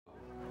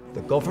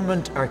The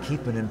government are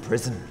keeping in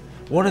prison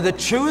one of the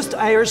truest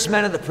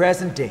Irishmen of the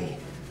present day.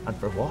 And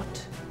for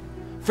what?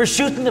 For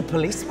shooting a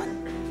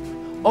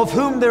policeman, of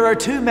whom there are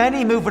too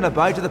many moving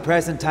about at the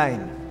present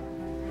time.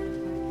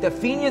 The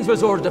Fenians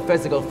resorted to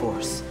physical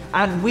force,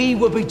 and we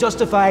will be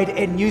justified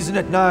in using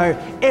it now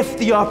if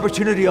the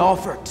opportunity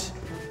offered.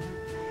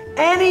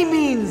 Any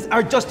means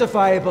are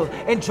justifiable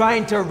in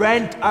trying to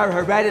rent our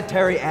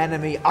hereditary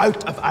enemy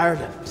out of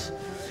Ireland.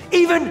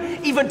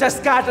 Even to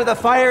scatter the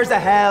fires of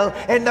hell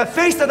in the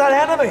face of that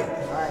enemy.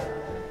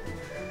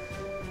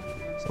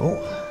 So,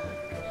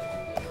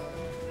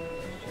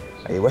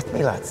 are you with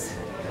me, lads?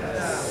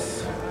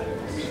 Yes.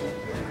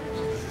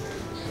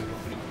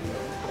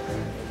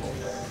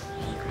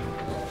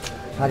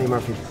 Paddy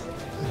Murphy.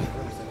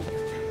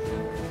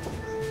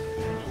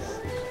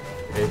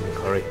 Aidan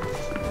Curry.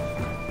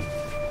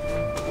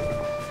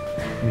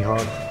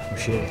 Meallaigh.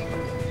 O'Shea.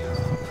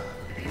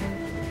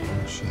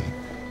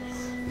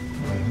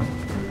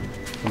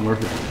 I'm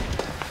Murphy.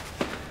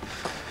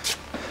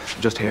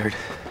 Just heard.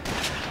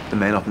 The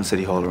men up in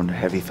City Hall are under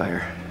heavy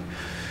fire.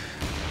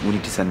 We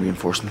need to send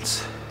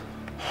reinforcements.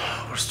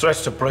 We're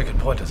stretched to breaking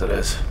point as it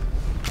is.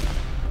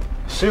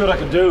 See what I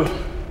can do.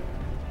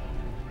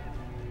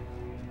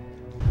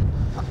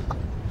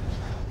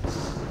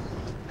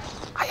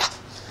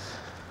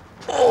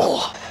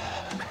 Oh!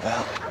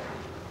 Well,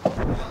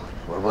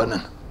 we're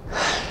winning.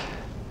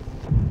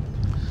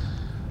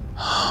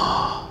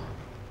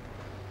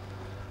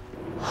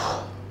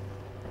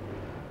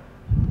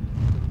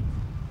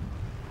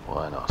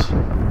 Why not?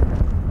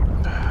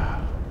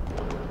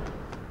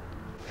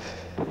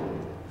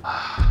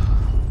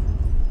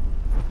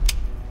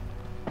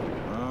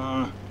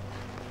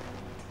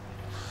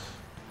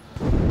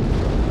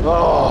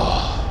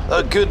 Oh,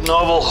 a good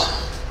novel.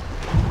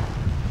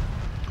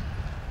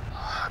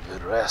 A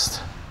good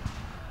rest.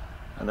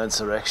 An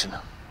insurrection.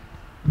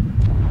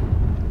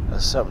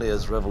 As certainly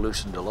as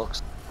Revolution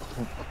Deluxe.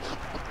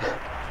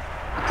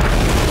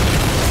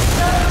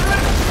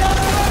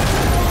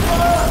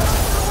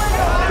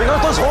 We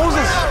got those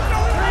hoses!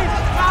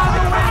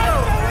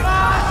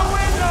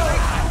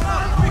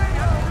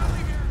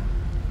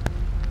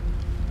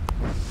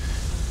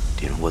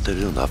 Do you know what they're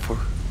doing that for?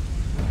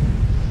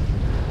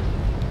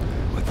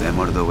 With them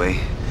out of the way,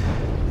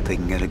 they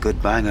can get a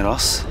good bang at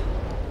us.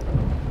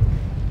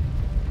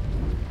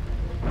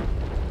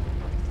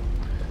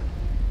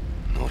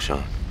 No,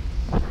 Sean.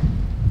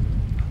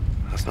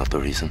 That's not the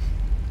reason.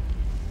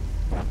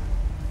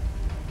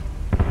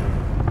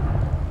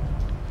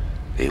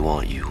 They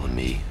want you and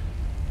me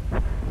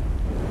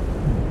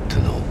to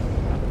know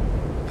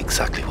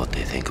exactly what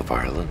they think of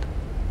Ireland.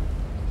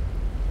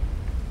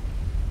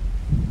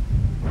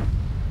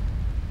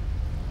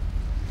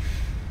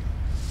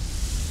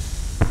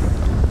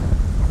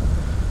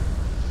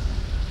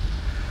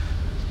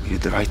 We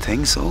did the right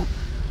thing, so,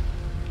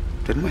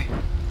 didn't we?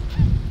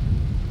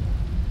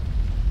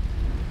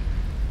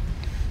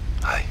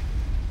 Aye.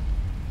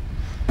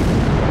 We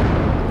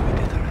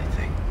did the right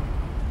thing.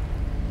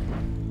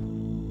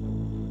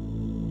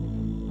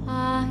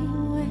 I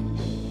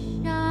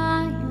wish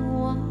I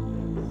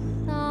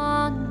was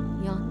on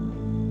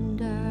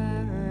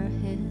yonder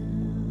hill.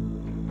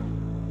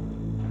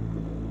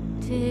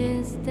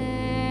 'Tis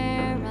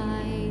there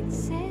I'd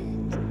sit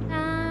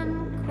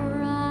and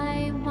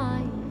cry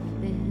my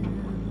fill,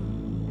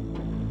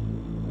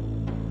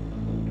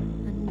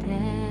 and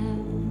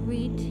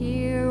every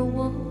tear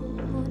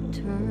would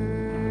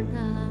turn a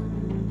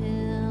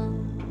mill.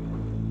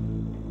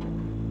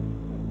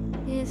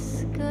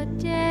 It's good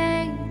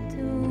day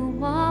to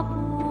a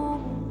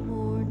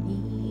poor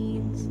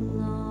needs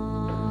long.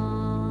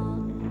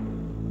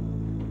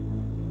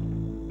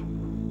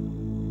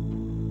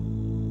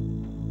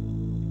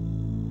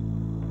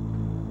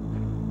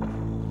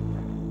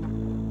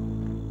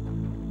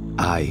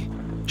 I,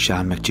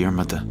 Sean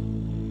McDiarmid,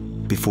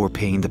 before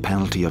paying the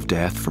penalty of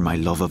death for my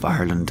love of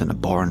Ireland and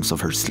abhorrence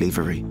of her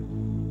slavery,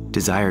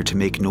 desire to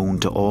make known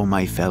to all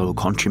my fellow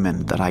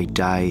countrymen that I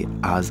die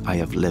as I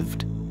have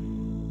lived,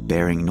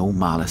 bearing no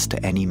malice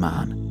to any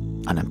man,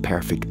 and in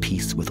perfect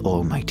peace with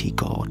Almighty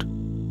God.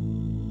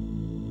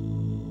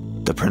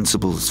 The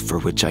principles for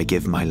which I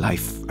give my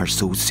life are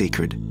so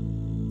sacred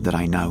that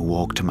I now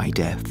walk to my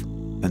death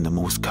in the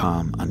most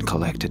calm and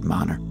collected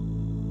manner.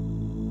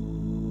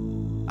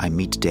 I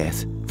meet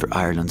death for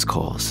Ireland's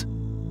cause,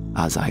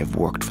 as I have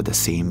worked for the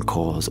same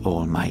cause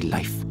all my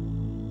life.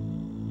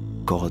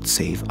 God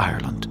save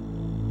Ireland.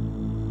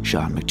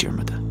 Sean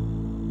McDiarmid.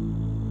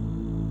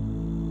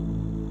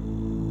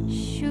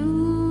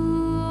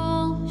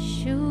 Shul,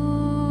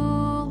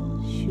 shul,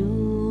 shulagun.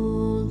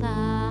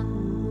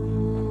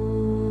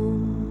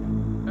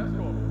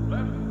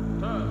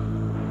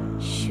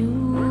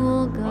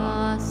 Shul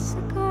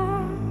gasagas,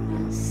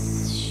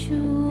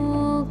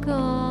 shul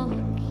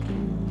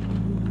gakin.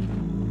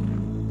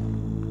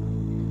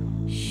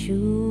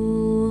 Shul